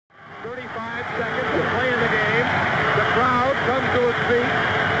35 seconds to play in the game. The crowd comes to its feet.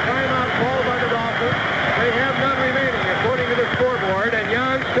 Timeout called by the Dolphins. They have none remaining according to the scoreboard, and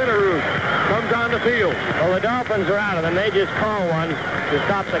Jan Stenerud comes on the field. Well, the Dolphins are out of them. They just call one to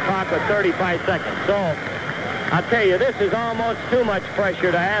stop the clock with 35 seconds. So, I'll tell you, this is almost too much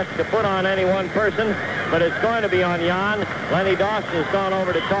pressure to ask to put on any one person, but it's going to be on Jan. Lenny Dawson has gone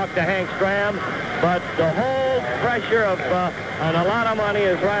over to talk to Hank Stram, but the whole pressure of and a lot of money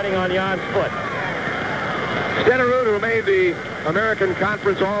is riding on Jan's foot. Stenerud, who made the American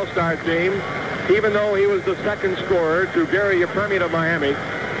Conference All-Star team, even though he was the second scorer to Gary Yepremian of Miami,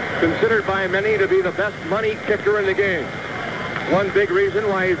 considered by many to be the best money kicker in the game. One big reason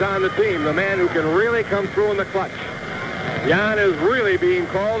why he's on the team, the man who can really come through in the clutch. Jan is really being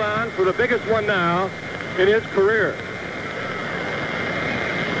called on for the biggest one now in his career.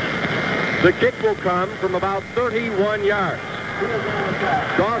 The kick will come from about 31 yards.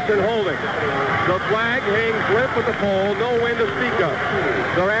 Dawson holding. The flag hangs limp at the pole, no wind to speak of.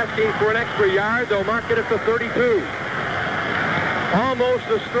 They're asking for an extra yard. They'll mark it at the 32. Almost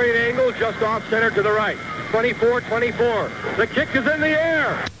a straight angle, just off center to the right. 24-24. The kick is in the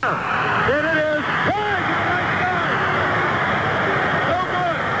air. And it is. Flag is right side. No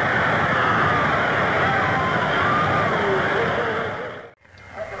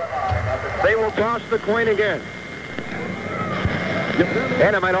good. They will toss the coin again.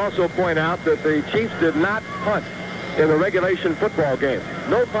 And I might also point out that the Chiefs did not punt in the regulation football game.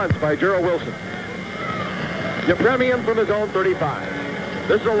 No punts by Gerald Wilson. Yepremian from his own 35.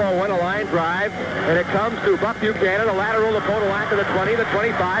 This is a low one, a line drive, and it comes to Buck Buchanan, a lateral to Podolak to the 20, the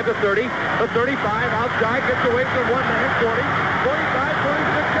 25, the 30, the 35, outside, gets away from one man, 40, 45,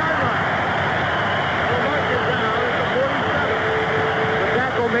 46-yard line. The mark is down at the 47. The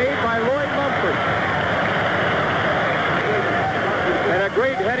tackle made by Lloyd Mumford. And a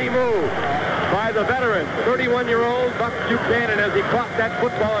great heady move by the veteran, 31-year-old Buck Buchanan, as he caught that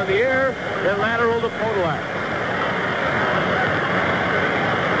football in the air and lateral to Podolak.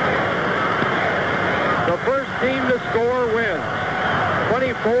 The first team to score wins.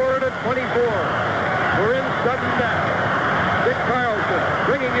 24-24. We're in sudden death. Dick Carlson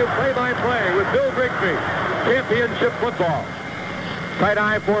bringing you play-by-play with Bill Grigsby. Championship football. Tight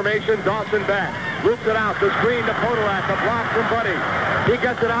eye formation, Dawson back. Loops it out, the screen to Podolak, a block from Buddy. He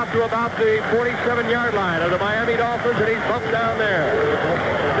gets it out to about the 47-yard line of the Miami Dolphins, and he's bumped down there.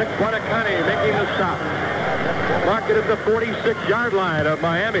 Nick Buonacane making the stop. Marked it at the 46-yard line of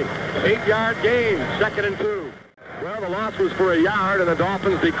Miami. 8-yard gain, 2nd and 2. Well, the loss was for a yard, and the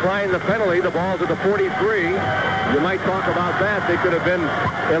Dolphins declined the penalty. The ball's at the 43. You might talk about that. They could have been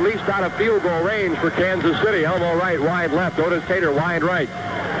at least out of field goal range for Kansas City. Elmo right, wide left. Otis Tater, wide right.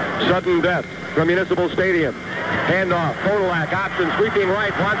 Sudden death from Municipal Stadium. Handoff, Podolak, option, sweeping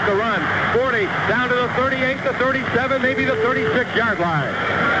right, wants to run. 40, down to the 38, the 37, maybe the 36-yard line.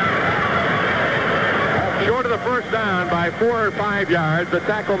 Short of the first down by 4 or 5 yards. The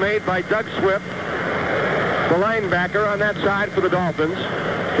tackle made by Doug Swift, the linebacker on that side for the Dolphins.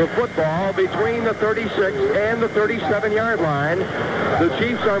 The football between the 36 and the 37-yard line. The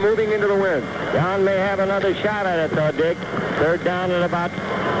Chiefs are moving into the wind. John may have another shot at it, though, Dick. 3rd down at about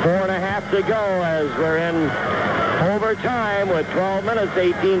 4.5 to go as we're in overtime with 12 minutes,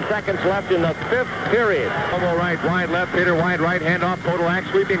 18 seconds left in the 5th period. Elmo right, wide left, Tater wide right, handoff, Podolak,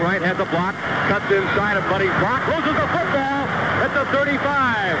 sweeping right, has the block, cuts inside of Buddy's block, loses the football at the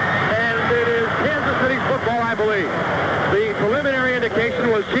 35, and it is Kansas City's football, I believe. The preliminary indication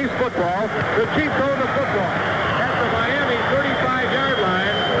was Chiefs football. The Chiefs own the football at the Miami 35-yard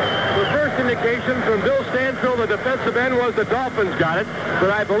line. The first indication from Bill Stanfield, the defensive end, was the Dolphins got it, but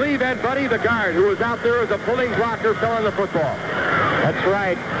I believe Ed Buddy, the guard, who was out there as a pulling blocker, fell on the football. That's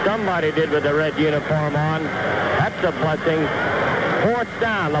right. Somebody did with the red uniform on. That's a blessing. 4th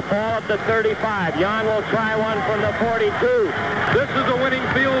down. The ball at the 35. Jan will try one from the 42. This is a winning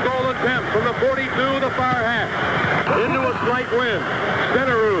field goal attempt from the 42, the far half. Into a slight wind.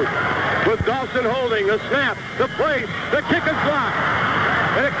 Stenerud with Dawson holding. The snap, the place, the kick is blocked.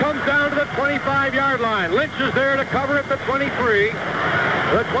 And it comes down to the 25-yard line. Lynch is there to cover at the 23,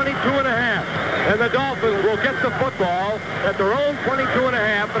 the 22.5. And the Dolphins will get the football at their own 22.5.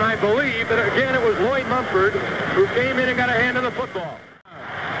 And I believe that, again, it was Lloyd Mumford who came in and got a hand on the football.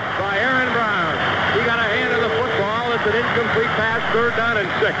 By Aaron Brown. He got a hand on the football. It's an incomplete pass, 3rd down and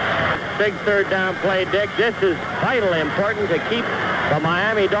 6. Big 3rd down play, Dick. This is vitally important to keep the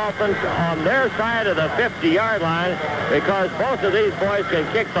Miami Dolphins on their side of the 50-yard line because both of these boys can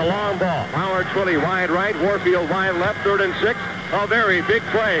kick the long ball. Howard Twilley wide right, Warfield wide left, 3rd and 6. A very big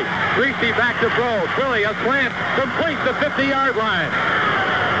play. Greasy back to throw. Twilley, a slant, complete the 50-yard line.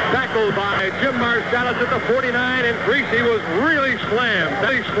 Tackled by Jim Marsalis at the 49, and Greasy was really slammed.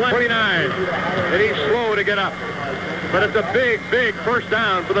 49, and he's slow to get up. But it's a big, big first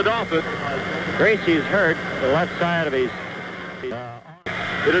down for the Dolphins. Gracie's hurt the left side of his...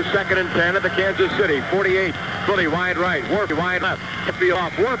 It is 2nd and 10 at the Kansas City 48. Fully wide right. Warfield wide left. Warfield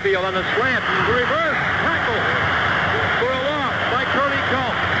off. Warfield on the slant. Reverse tackle for a loss by Curly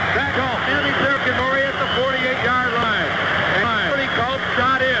Culp. Back off. Andy Durkin Murray at the 48-yard line. And Curly Culp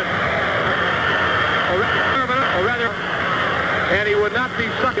shot in. Or rather, and he would not be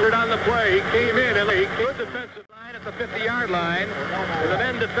suckered on the play. He came in and he came defensive line at the 50-yard line. The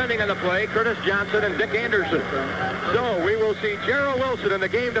men defending on the play, Curtis Johnson and Dick Anderson. So we will see Gerald Wilson in the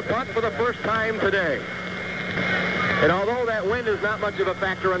game to punt for the first time today. And although that wind is not much of a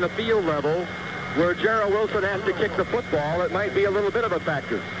factor on the field level, where Gerald Wilson has to kick the football, it might be a little bit of a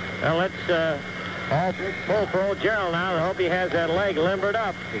factor. Well, let's all pull for old Gerald now. I hope he has that leg limbered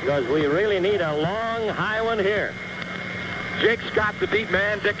up, because we really need a long, high one here. Jake Scott, the deep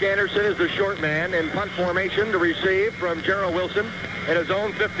man. Dick Anderson is the short man in punt formation to receive from Gerald Wilson at his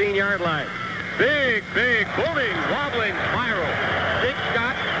own 15-yard line. Big, big, booming, wobbling spiral. Jake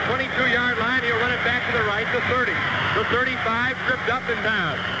Scott, 22-yard line. He'll run it back to the right, the 30. The 35, tripped up and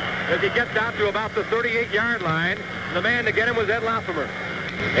down. As he gets out to about the 38-yard line, the man to get him was Ed Loffamer.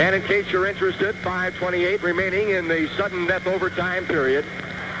 And in case you're interested, 5:28 remaining in the sudden death overtime period.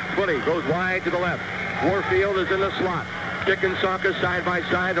 Footy goes wide to the left. Warfield is in the slot. Dick and Sonka side by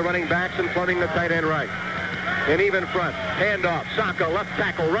side, the running backs, and flooding the tight end right. An even front. Handoff. Sonka, left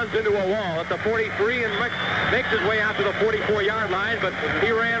tackle, runs into a wall at the 43 and makes his way out to the 44-yard line, but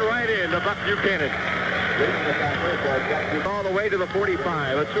he ran right into Buck Buchanan. All the way to the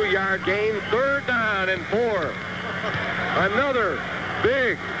 45. A 2-yard gain. 3rd down and 4. Another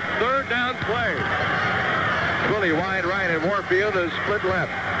big 3rd down play. Fully wide right, and Warfield is split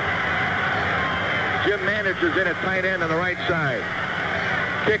left. Jim manages in at tight end on the right side.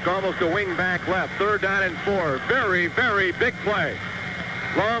 Kick almost a wing back left. 3rd down and 4. Very, very big play.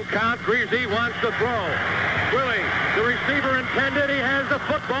 Long count. Greasy wants to throw. Willie, the receiver intended. He has the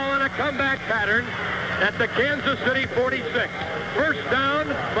football in a comeback pattern at the Kansas City 46. First down,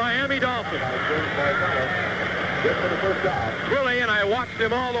 Miami Dolphins. Willie, and I watched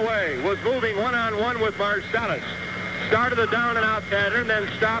him all the way, was moving one-on-one with Marsalis. Started the down and out pattern, then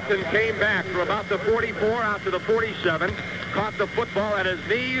stopped and came back for about the 44 out to the 47. Caught the football at his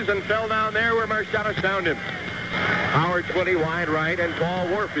knees and fell down there where Marsalis found him. Howard 20 wide right, and Paul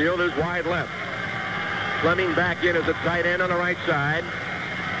Warfield is wide left. Fleming back in as a tight end on the right side.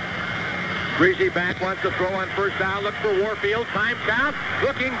 Greasy back, wants to throw on first down. Looks for Warfield. Time count.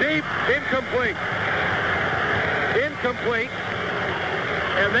 Looking deep. Incomplete. Incomplete.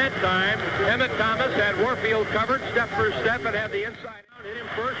 And that time, Emmett Thomas had Warfield covered step for step and had the inside out. Hit him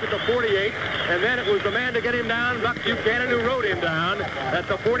first at the 48, and then it was the man to get him down, Buck Buchanan, who rode him down at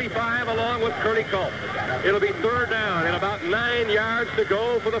the 45 along with Curly Culp. It'll be 3rd down and about 9 yards to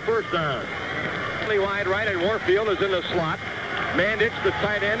go for the first down. Wide right, and Warfield is in the slot. Mandich, the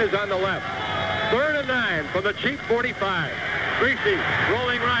tight end, is on the left. 3rd and 9 from the cheap 45. Greasy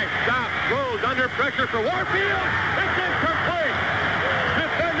rolling right, stops, throws under pressure for Warfield. It's incomplete.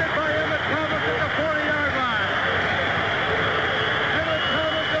 Defended by Emmett Thomas at the 40-yard line. Emmett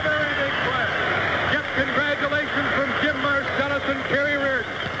Thomas, a very big play. Get congratulations from Jim Marsalis and Kerry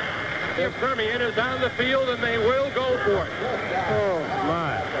Reardon. If Permian is on the field, and they will go for it. Oh,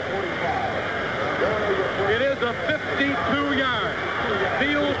 my. It is a 52-yard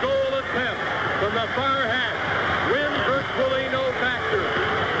field goal attempt from the far hash. Wind virtually no factor.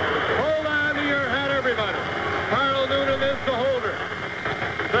 Hold on to your hat, everybody. Carl Noonan is the holder.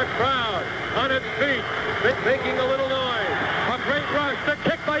 The crowd on its feet, making a little noise. A great rush. The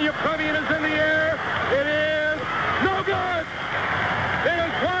kick by Ukrainian is in the air. It is no good. It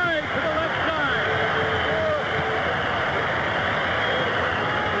is wide to the left side.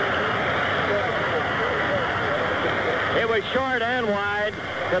 It was short and wide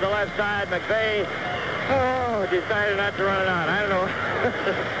to the left side. McVay decided not to run it out. I don't know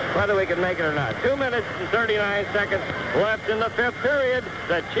whether we can make it or not. 2 minutes and 39 seconds left in the 5th period.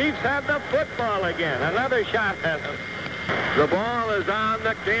 The Chiefs have the football again. Another shot at them. The ball is on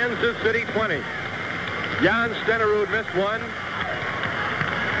the Kansas City 20. Jan Stenerud missed one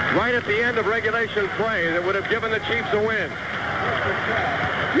right at the end of regulation play that would have given the Chiefs a win.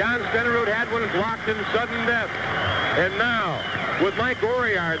 Jan Stenerud had one blocked in sudden death. And now, with Mike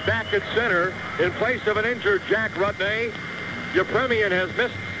Oriard back at center in place of an injured Jack Rudnay, Yepremian has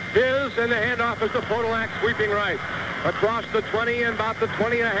missed his, and the handoff is to Podolak sweeping right. across the 20 and about the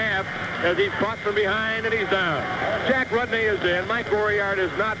 20 and a half as he's caught from behind and he's down. Jack Rudnay is in. Mike Oriard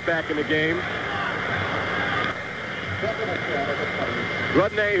is not back in the game.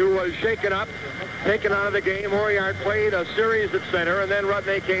 Rudnay, who was shaken up, taken out of the game. Oriard played a series at center, and then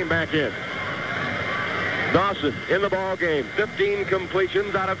Rudnay came back in. Dawson in the ball game. 15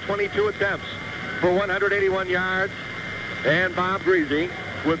 completions out of 22 attempts for 181 yards. And Bob Greasy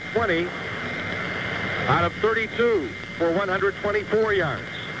with 20 out of 32 for 124 yards.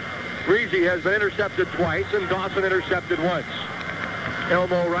 Greasy has been intercepted twice, and Dawson intercepted once.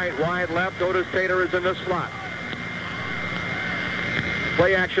 Elmo right, wide left. Otis Taylor is in the slot.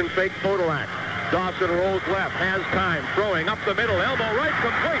 Play action fake photo act. Dawson rolls left, has time, throwing up the middle. Elmo right,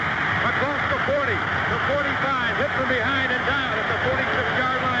 complete. Across the 40, the 45, hit from behind and down at the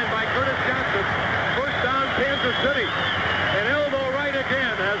 46-yard line by Curtis Johnson. First down, Kansas City. And Elmo right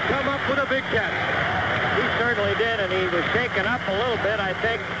again has come up with a big catch. He certainly did, and he was shaken up a little bit, I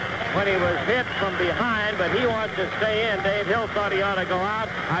think, when he was hit from behind, but he wants to stay in. Dave Hill thought he ought to go out.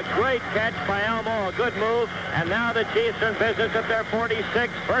 A great catch by Elmo, a good move, and now the Chiefs are in business at their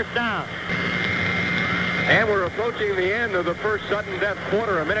 46, first down. And we're approaching the end of the first sudden death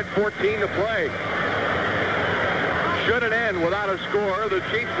quarter, a minute 14 to play. Should it end without a score, the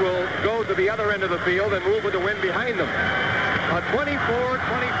Chiefs will go to the other end of the field and move with the wind behind them. A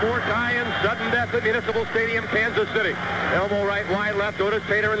 24-24 tie in sudden death at Municipal Stadium, Kansas City. Elmo right, wide left, Otis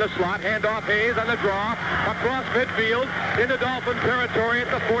Taylor in the slot. Handoff Hayes on the draw. Across midfield into Dolphin territory at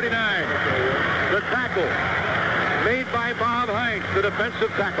the 49. The tackle made by Bob Heinz, the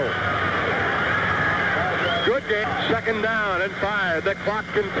defensive tackle. Good game. Second down and 5. The clock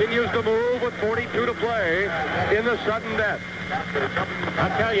continues to move with 42 to play in the sudden death.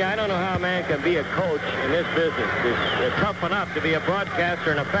 I'll tell you, I don't know how a man can be a coach in this business. It's tough enough to be a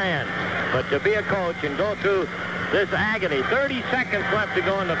broadcaster and a fan, but to be a coach and go through this agony. 30 seconds left to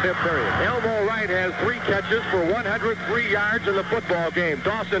go in the fifth period. Elmo Wright has 3 catches for 103 yards in the football game.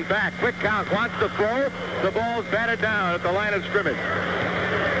 Dawson back, quick count, wants to throw. The ball's batted down at the line of scrimmage.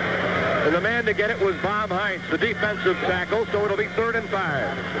 And the man to get it was Bob Heinz, the defensive tackle, so it'll be 3rd and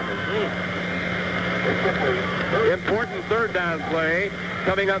 5. Important third down play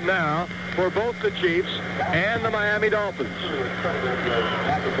coming up now for both the Chiefs and the Miami Dolphins.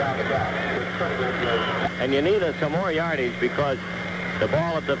 And you need some more yardage because the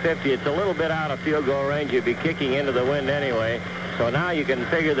ball at the 50, it's a little bit out of field goal range. You'd be kicking into the wind anyway. So now you can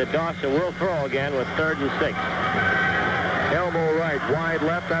figure that Dawson will throw again with 3rd and 6. Elmo right, wide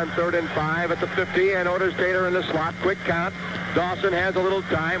left on 3rd and 5 at the 50, and Otis Taylor in the slot. Quick count. Dawson has a little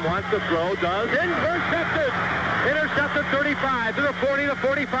time, wants to throw, does. Intercepted! Intercepted 35 to the 40 to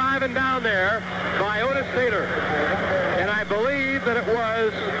 45 and down there by Otis Taylor. And I believe that it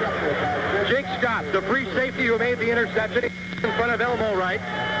was Jake Scott, the free safety who made the interception in front of Elmo Wright,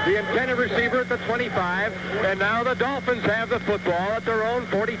 the intended receiver at the 25. And now the Dolphins have the football at their own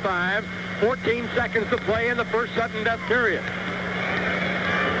 45. 14 seconds to play in the first sudden death period.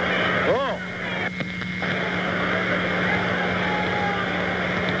 Oh.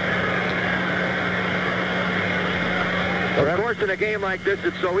 Of course, in a game like this,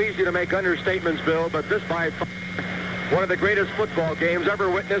 it's so easy to make understatements, Bill, but this by far one of the greatest football games ever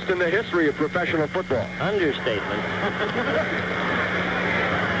witnessed in the history of professional football. Understatement.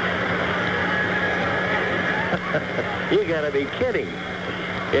 You gotta be kidding.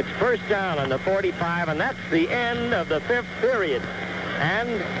 It's first down on the 45, and that's the end of the 5th period.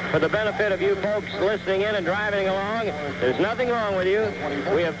 And for the benefit of you folks listening in and driving along, there's nothing wrong with you.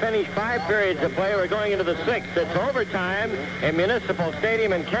 We have finished 5 periods of play. We're going into the 6th. It's overtime in Municipal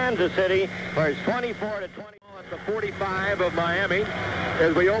Stadium in Kansas City, where it's 24-20. At the 45 of Miami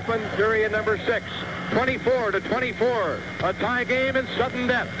as we open period number 6. 24-24. A tie game in sudden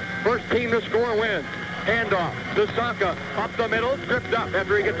death. First team to score wins. Handoff to Saka, up the middle, tripped up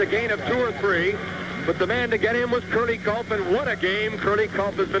after he gets a gain of 2 or 3. But the man to get him was Curly Culp, and what a game Curly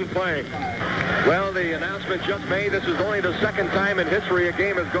Culp has been playing. Well, the announcement just made, this is only the 2nd time in history a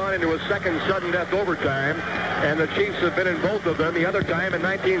game has gone into a 2nd sudden death overtime, and the Chiefs have been in both of them. The other time in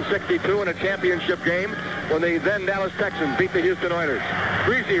 1962 in a championship game when the then Dallas Texans beat the Houston Oilers.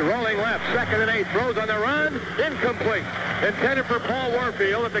 Greasy rolling left, 2nd and 8, throws on the run, incomplete. Intended for Paul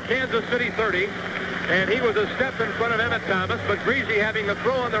Warfield at the Kansas City 30. And he was a step in front of Emmett Thomas, but Greasy, having the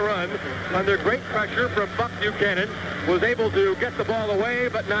throw on the run under great pressure from Buck Buchanan, was able to get the ball away,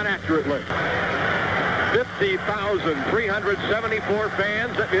 but not accurately. 50,374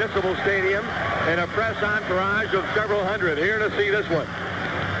 fans at Municipal Stadium and a press entourage of several hundred here to see this one.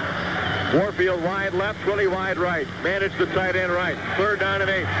 Warfield wide left, Willie wide right. Managed the tight end right. 3rd down and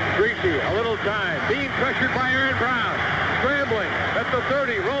 8. Greasy, a little time. Being pressured by Aaron Brown. Scrambling at the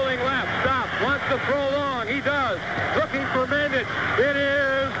 30, rolling left. Stops, wants to throw long. He does. Looking for Mendich. It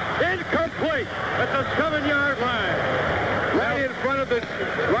is incomplete at the 7-yard line. Right in front of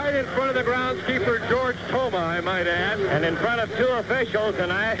the groundskeeper, George Toma, I might add. And in front of 2 officials,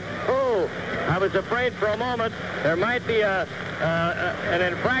 and I was afraid for a moment there might be an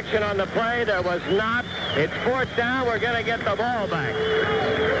infraction on the play. There was not. It's 4th down. We're going to get the ball back.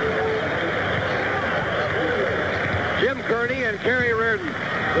 Jim Kearney and Kerry Reardon,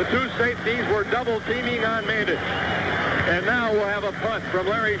 the 2 safeties, were double teaming on Mandich. And now we'll have a punt from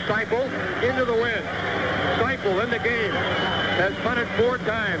Larry Seipel into the wind. Seipel in the game has punted 4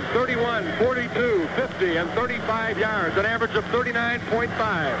 times, 31, 42, 50, and 35 yards, an average of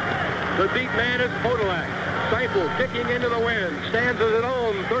 39.5. The deep man is Podolak. Seipel kicking into the wind, stands at his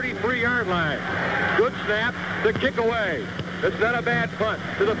own 33-yard line. Good snap, the kick away. It's not a bad punt.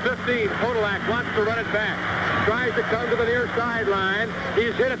 To the 15, Podolak wants to run it back. Tries to come to the near sideline.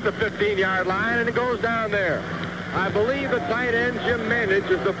 He's hit at the 15-yard line, and it goes down there. I believe the tight end, Jim Mandich,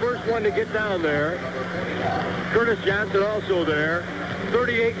 is the first one to get down there. Curtis Johnson also there.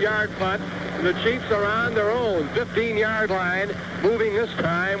 38-yard punt. And the Chiefs are on their own 15-yard line, moving this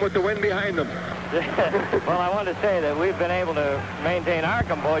time with the wind behind them. Well, I want to say that we've been able to maintain our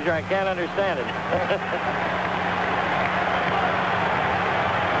composure. I can't understand it.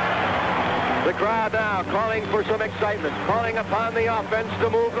 The crowd now calling for some excitement, calling upon the offense to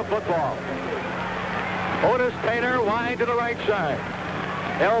move the football. Otis Taylor wide to the right side.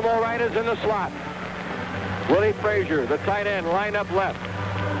 Elmo Wright is in the slot. Willie Frazier, the tight end, lined up left.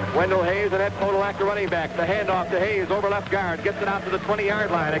 Wendell Hayes and Ed Podolak, the running back. The handoff to Hayes over left guard. Gets it out to the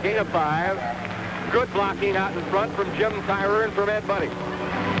 20-yard line. A gain of 5. Good blocking out in front from Jim Tyrer and from Ed Buddy.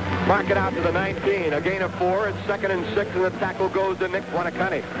 Mark it out to the 19. A gain of 4. It's 2nd and 6, and the tackle goes to Nick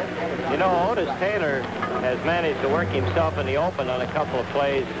Wanakani. You know, Otis Taylor has managed to work himself in the open on a couple of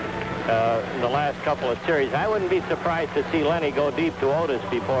plays in the last couple of series. I wouldn't be surprised to see Lenny go deep to Otis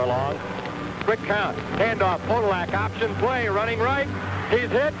before long. Quick count. Handoff. Podolak. Option play. Running right. He's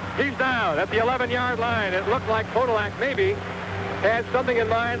hit. He's down at the 11-yard line. It looked like Podolak maybe had something in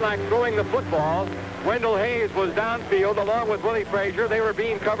mind like throwing the football. Wendell Hayes was downfield along with Willie Frazier. They were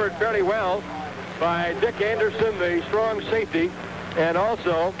being covered fairly well by Dick Anderson, the strong safety, and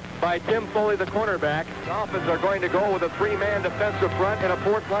also by Tim Foley, the cornerback. The Dolphins are going to go with a 3-man defensive front and a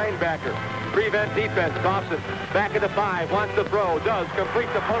 4th linebacker. Prevent defense. Dawson back at the 5. Wants to throw. Does. Complete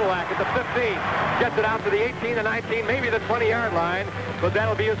to Podolak at the 15. Gets it out to the 18, the 19, maybe the 20-yard line. But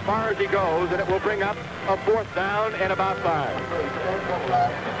that'll be as far as he goes, and it will bring up a 4th down and about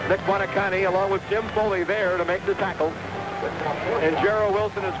 5. Nick Wanakani along with Tim Foley there to make the tackle. And Gerald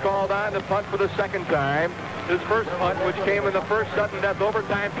Wilson is called on to punt for the 2nd time. His first punt, which came in the first sudden death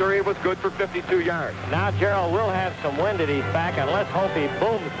overtime period, was good for 52 yards. Now Gerald will have some wind at his back, and let's hope he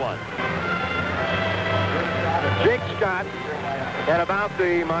booms one. Jake Scott at about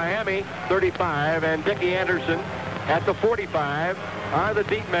the Miami 35, and Dickie Anderson at the 45 are the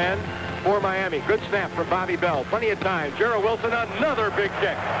deep men for Miami. Good snap from Bobby Bell. Plenty of time. Gerald Wilson, another big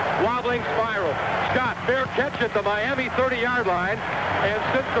kick. Wobbling spiral. Scott, fair catch at the Miami 30-yard line. And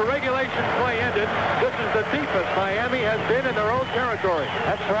since the regulation play ended, this is the deepest Miami has been in their own territory.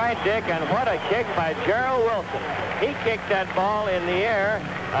 That's right, Dick, and what a kick by Gerald Wilson. He kicked that ball in the air,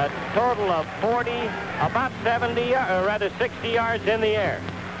 a total of 40, about 70, or rather 60 yards in the air.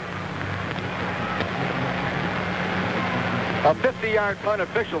 A 50-yard punt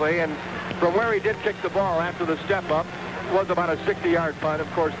officially, and from where he did kick the ball after the step-up, was about a 60-yard punt,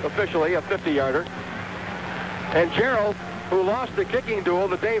 of course, officially a 50-yarder. And Gerald, who lost the kicking duel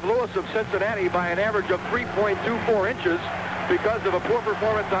to Dave Lewis of Cincinnati by an average of 3.24 inches because of a poor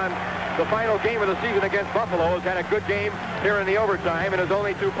performance on the final game of the season against Buffalo, has had a good game here in the overtime and has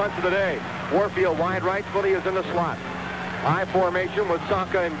only 2 punts of the day. Warfield wide right, Willie is in the slot. I formation with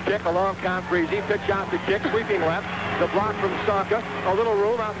Sonka and kick along Confrezi. Pitch out to kick, sweeping left. The block from Sonka. A little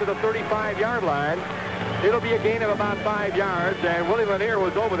room out to the 35-yard line. It'll be a gain of about 5 yards, and Willie Lanier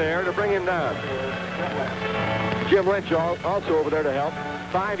was over there to bring him down. Jim Lynch also over there to help.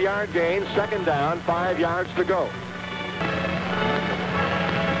 5-yard gain, 2nd down, 5 yards to go.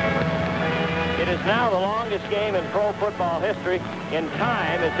 It is now the longest game in pro football history. In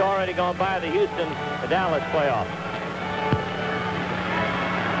time, it's already gone by the Houston-Dallas playoff.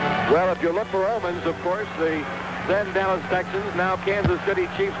 Well, if you look for omens, of course, the then Dallas Texans, now Kansas City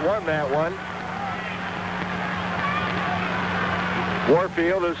Chiefs won that one.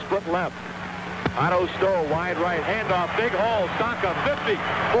 Warfield is split left. Otto Stowe, wide right, handoff, big hole, Sonka, 50,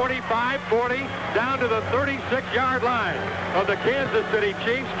 45, 40, down to the 36-yard line of the Kansas City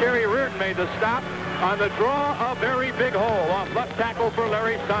Chiefs. Kerry Reardon made the stop on the draw, a very big hole off left tackle for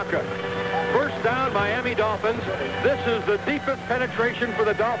Larry Sonka. First down, Miami Dolphins. This is the deepest penetration for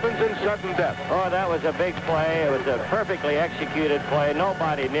the Dolphins in sudden death. Oh, that was a big play. It was a perfectly executed play.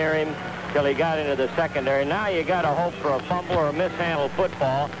 Nobody near him till he got into the secondary. Now you got to hope for a fumble or a mishandled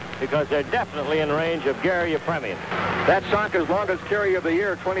football, because they're definitely in range of Gary Yepremian. That's Sonka's longest carry of the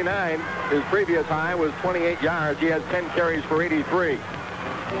year, 29. His previous high was 28 yards. He has 10 carries for 83.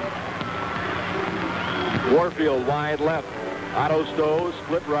 Warfield wide left. Otto Stowe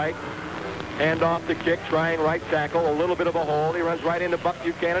split right. Hand off the kick, trying right tackle. A little bit of a hole. He runs right into Buck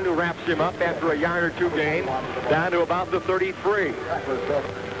Buchanan, who wraps him up after a yard or two gain, down to about the 33.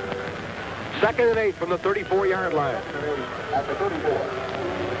 Second and 8 from the 34-yard line.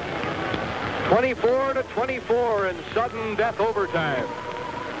 24-24 in sudden death overtime.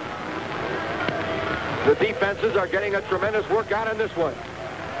 The defenses are getting a tremendous workout in this one.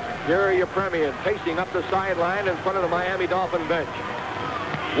 Gary Yepremian pacing up the sideline in front of the Miami Dolphin bench.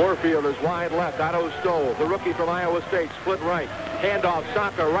 Warfield is wide left. Otto Stowe, the rookie from Iowa State, split right. Handoff,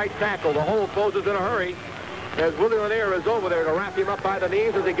 Sonka, right tackle. The hole closes in a hurry as Willie Lanier is over there to wrap him up by the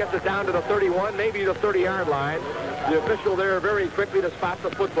knees as he gets it down to the 31, maybe the 30-yard line. The official there very quickly to spot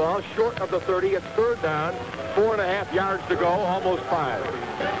the football. Short of the 30, it's third down. 4.5 yards to go, almost 5.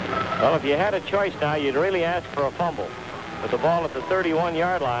 Well, if you had a choice now, you'd really ask for a fumble. With the ball at the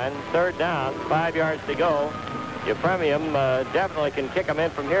 31-yard line, third down, 5 yards to go. Yepremian definitely can kick him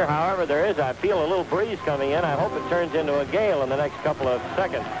in from here. However, there is, I feel, a little breeze coming in. I hope it turns into a gale in the next couple of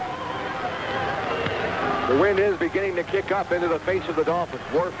seconds. The wind is beginning to kick up into the face of the Dolphins.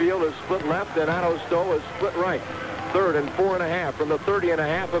 Warfield is split left and Otto Stowe is split right. Third and 4.5 from the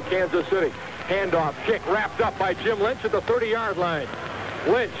 30.5 of Kansas City. Handoff, kick wrapped up by Jim Lynch at the 30-yard line.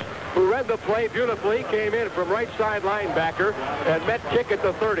 Lynch, who read the play beautifully, came in from right side linebacker and met kick at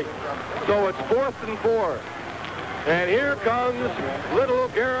the 30. So it's 4th and 4. And here comes little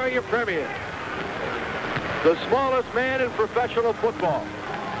Gary Yepremian, the smallest man in professional football.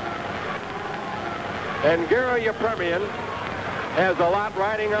 And Gary Yepremian has a lot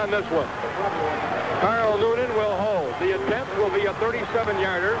riding on this one. Carl Noonan will hold. The attempt will be a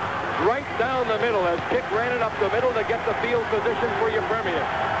 37-yarder right down the middle as Kick ran it up the middle to get the field position for Yepremian.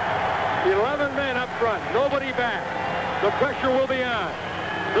 11 men up front, nobody back. The pressure will be on.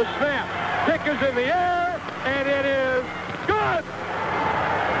 The snap. Kick is in the air, and it is good.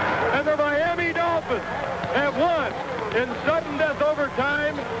 And the Miami Dolphins have won in sudden death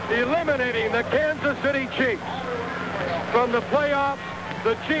overtime, eliminating the Kansas City Chiefs. From the playoffs,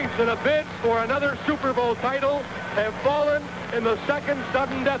 the Chiefs, in a bid for another Super Bowl title, have fallen in the second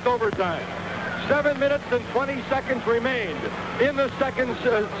sudden death overtime. 7 minutes and 20 seconds remained in the second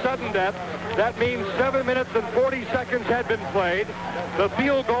sudden death. That means 7 minutes and 40 seconds had been played. The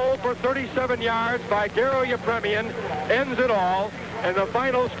field goal for 37 yards by Gary Yepremian ends it all. And the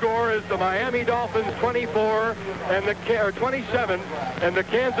final score is the Miami Dolphins 24 and the 27 and the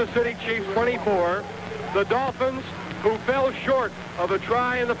Kansas City Chiefs 24. The Dolphins, who fell short of a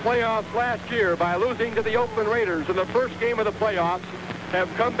try in the playoffs last year by losing to the Oakland Raiders in the first game of the playoffs,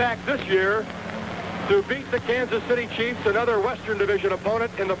 have come back this year to beat the Kansas City Chiefs, another Western Division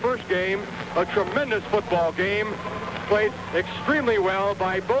opponent, in the first game. A tremendous football game, played extremely well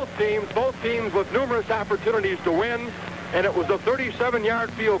by both teams with numerous opportunities to win. And it was a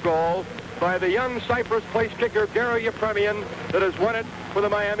 37-yard field goal by the young Cypress place kicker Gary Yepremian that has won it for the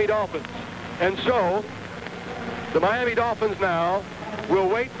Miami Dolphins. And so, the Miami Dolphins now will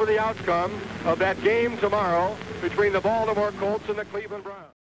wait for the outcome of that game tomorrow between the Baltimore Colts and the Cleveland Browns.